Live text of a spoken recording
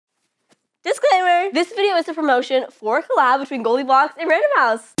more. This video is a promotion for a collab between GoldieBlox and Random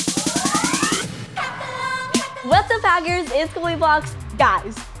House. What's up, hackers? It's GoldieBlox.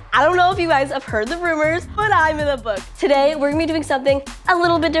 Guys, I don't know if you guys have heard the rumors, but I'm in the book. Today, we're gonna be doing something a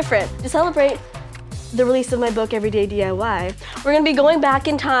little bit different to celebrate the release of my book, Everyday DIY. We're gonna be going back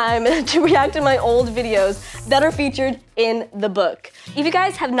in time to react to my old videos that are featured in the book. If you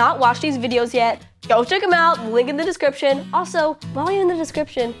guys have not watched these videos yet, go check them out, link in the description. Also, while you're in the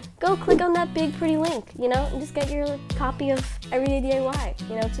description, go click on that big pretty link, you know, and just get your copy of Everyday DIY,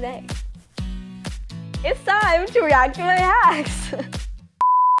 you know, today. It's time to react to my hacks.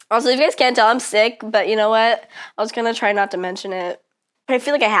 Also, if you guys can't tell, I'm sick, but you know what? I was gonna try not to mention it. But I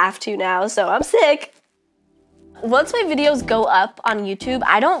feel like I have to now, so I'm sick. Once my videos go up on YouTube,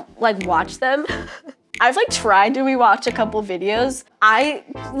 I don't like watch them. I've like tried to rewatch a couple videos. I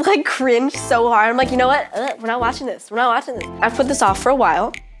like cringe so hard. I'm like, you know what? We're not watching this. We're not watching this. I've put this off for a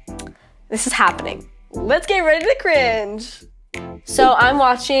while. This is happening. Let's get ready to cringe. So I'm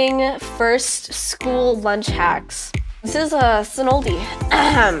watching First School Lunch Hacks. This is an oldie.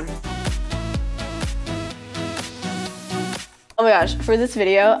 Oh my gosh, for this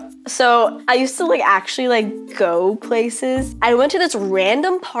video, so I used to like actually like go places. I went to this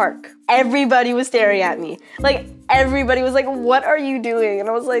random park. Everybody was staring at me. Like everybody was like, what are you doing? And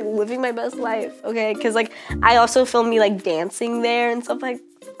I was like living my best life, okay? Cause like I also filmed me like dancing there and stuff like,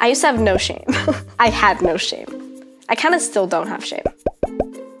 I used to have no shame. I had no shame. I kind of still don't have shame.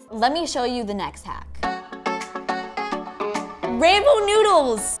 Let me show you the next hack. Rainbow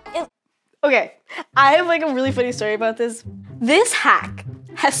noodles. Okay, I have like a really funny story about this. This hack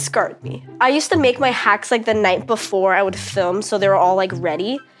has scarred me. I used to make my hacks like the night before I would film, so they were all like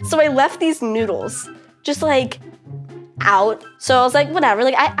ready. So I left these noodles just like out. So I was like, whatever,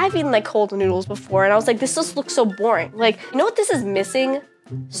 like I've eaten like cold noodles before, and I was like, this just looks so boring. Like, you know what this is missing?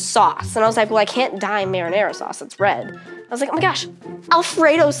 Sauce. And I was like, well, I can't dye marinara sauce, it's red. I was like, oh my gosh,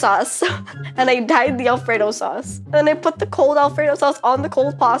 Alfredo sauce. And I dyed the Alfredo sauce. And then I put the cold Alfredo sauce on the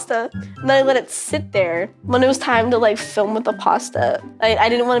cold pasta. And then I let it sit there. When it was time to like film with the pasta, I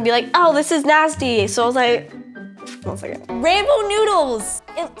didn't want to be like, oh, this is nasty. So I was like, 1 second. Rainbow noodles.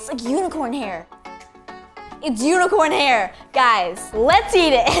 It's like unicorn hair. It's unicorn hair. Guys, let's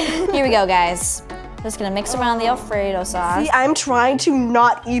eat it. Here we go, guys. Just gonna mix around the Alfredo sauce. See, I'm trying to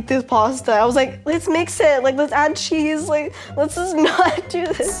not eat this pasta. I was like, let's mix it. Like, let's add cheese. Like, let's just not do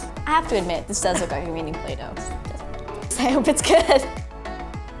this. I have to admit, this does look like you're eating Play-Doh. I hope it's good.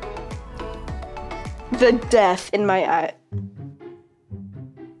 The death in my eye.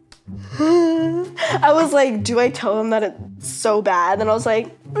 I was like, do I tell him that it's so bad? And I was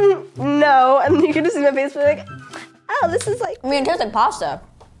like, no. And you can just see my face be like, oh, this is like. I mean, it tastes like pasta.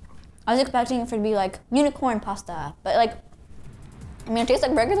 I was expecting for it to be like unicorn pasta, but like, I mean, it tastes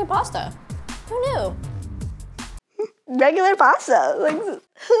like regular pasta. Who knew? Regular pasta, like,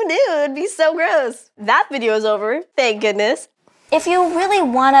 who knew? It'd be so gross. That video is over, thank goodness. If you really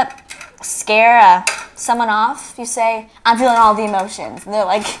wanna scare someone off, you say, I'm feeling all the emotions. And they're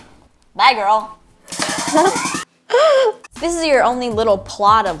like, bye girl. This is your only little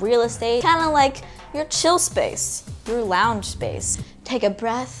plot of real estate, kinda like your chill space, your lounge space. Take a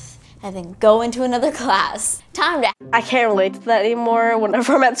breath, and then go into another class. Time to. I can't relate to that anymore.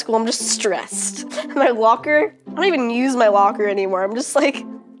 Whenever I'm at school, I'm just stressed. My locker, I don't even use my locker anymore. I'm just like,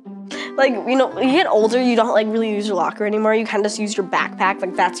 you know, when you get older, you don't like really use your locker anymore. You kind of just use your backpack,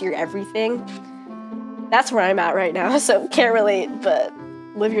 like that's your everything. That's where I'm at right now, so can't relate, but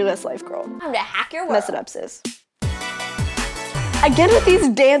live your best life, girl. Time to hack your world. Mess it up, sis. Again with these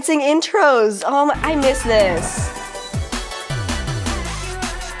dancing intros. I miss this.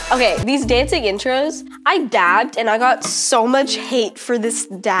 Okay, these dancing intros, I dabbed and I got so much hate for this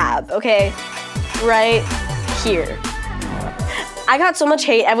dab, okay? Right here. I got so much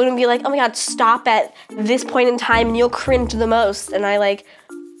hate, everyone would be like, oh my God, stop at this point in time and you'll cringe the most. And I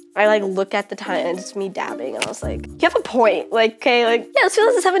look at the time and it's me dabbing and I was like, you have a point. Like, okay, like, yeah, it's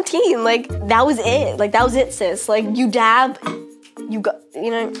 2017. Like, that was it. Like, that was it, sis. Like, you dab, you go,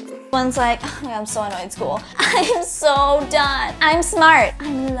 you know. One's like, oh my God, I'm so annoyed at school. I'm so done. I'm smart.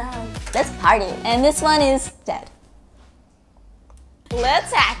 I'm in love. Let's party. And this one is dead.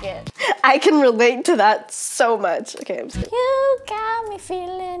 Let's hack it. I can relate to that so much. Okay, I'm just kidding. You got me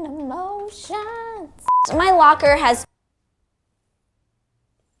feeling emotions. So my locker has.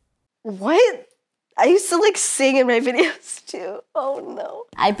 What? I used to like sing in my videos too. Oh no.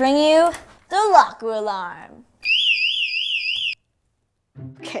 I bring you the locker alarm.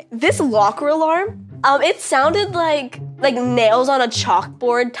 Okay, this locker alarm, it sounded like nails on a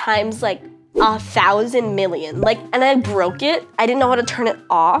chalkboard times like 1,000 million. Like, and I broke it. I didn't know how to turn it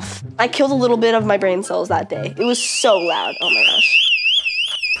off. I killed a little bit of my brain cells that day. It was so loud. Oh my gosh.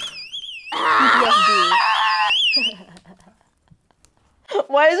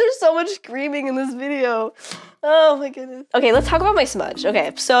 Why is there so much screaming in this video? Oh my goodness. Okay, let's talk about my smudge.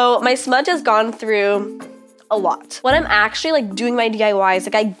 Okay, so my smudge has gone through a lot. When I'm actually like doing my DIYs,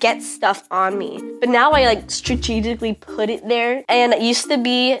 like I get stuff on me, but now I like strategically put it there. And it used to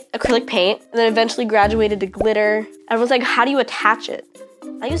be acrylic paint, and then eventually graduated to glitter. Everyone's like, how do you attach it?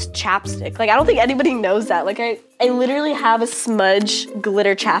 I use chapstick. Like, I don't think anybody knows that. Like, I literally have a smudge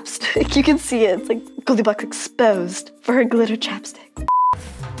glitter chapstick. You can see it. It's like GoldieBlox exposed for her glitter chapstick.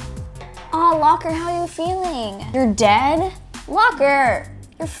 Oh, Locker, how are you feeling? You're dead? Locker,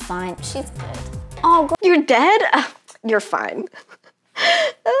 you're fine. She's good. Oh, you're dead? You're fine.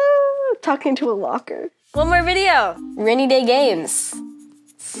 Talking to a locker. One more video. Rainy day games.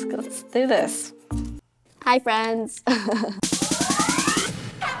 Let's do this. Hi, friends.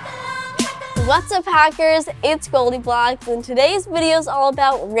 What's up, hackers? It's GoldieBlox, and today's video is all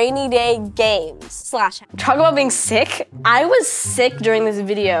about rainy day games. Talk about being sick. I was sick during this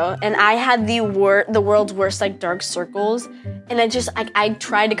video, and I had the world's worst like dark circles, and I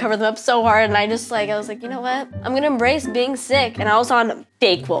tried to cover them up so hard, and I was like, you know what? I'm gonna embrace being sick, and I was on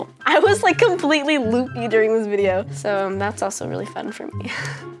Dayquil. I was like completely loopy during this video, so that's also really fun for me.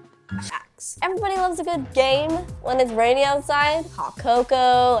 Everybody loves a good game when it's rainy outside. Hot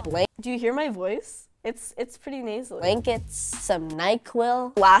cocoa. Do you hear my voice? It's pretty nasally. Blankets, some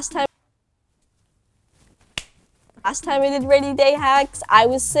NyQuil. Last time I did rainy day hacks, I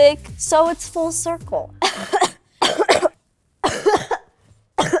was sick, so it's full circle.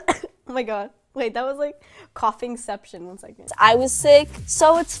 Oh my god. Wait, that was like coughingception. 1 second. I was sick,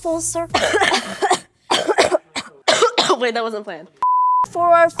 so it's full circle. Wait, that wasn't planned. For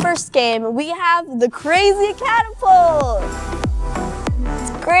our first game, we have the crazy catapult.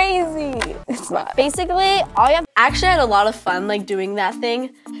 It's crazy. It's not. Basically, all you have. Actually, I had a lot of fun like doing that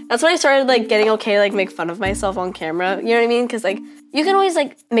thing. That's when I started like getting okay, like make fun of myself on camera. You know what I mean? Because like you can always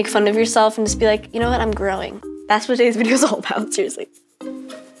like make fun of yourself and just be like, you know what, I'm growing. That's what today's video is all about. Seriously.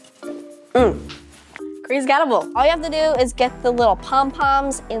 Crazy catapult. All you have to do is get the little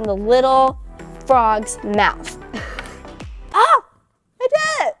pom-poms in the little frog's mouth. Oh! I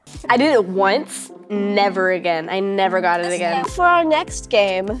did it! I did it once, never again. I never got it again. For our next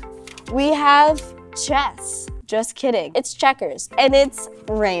game, we have chess. Just kidding. It's checkers, and it's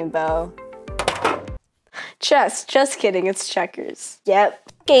rainbow. Chess, just kidding, it's checkers. Yep.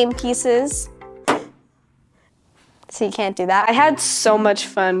 Game pieces. So you can't do that. I had so much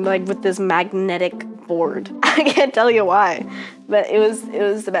fun like with this magnetic board. I can't tell you why, but it was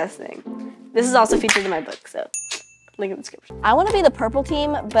the best thing. This is also featured in my book, so. Link in the description. I want to be the purple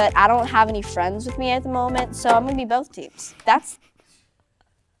team, but I don't have any friends with me at the moment, so I'm gonna be both teams.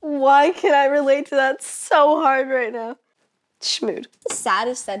 Why can I relate to that so hard right now? Schmood. The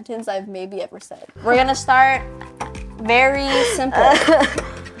saddest sentence I've maybe ever said. We're gonna start very simple.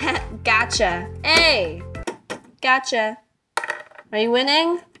 Gotcha. Hey, gotcha. Are you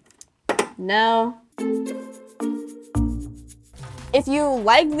winning? No. If you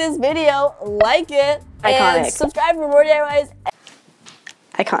like this video, like it. Iconic. And subscribe for more DIYs.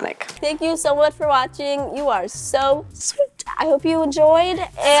 Iconic. Thank you so much for watching. You are so sweet. I hope you enjoyed,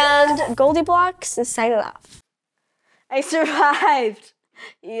 and GoldieBlox is signing off. I survived.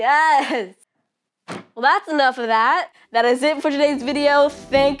 Yes. Well, that's enough of that. That is it for today's video.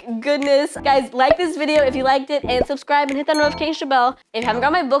 Thank goodness. Guys, like this video if you liked it, and subscribe and hit that notification bell. If you haven't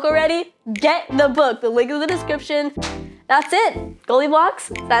got my book already, get the book. The link is in the description. That's it.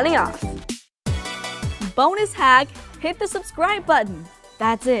 GoldieBlox signing off. Bonus hack, hit the subscribe button.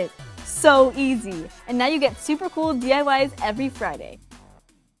 That's it. So easy. And now you get super cool DIYs every Friday.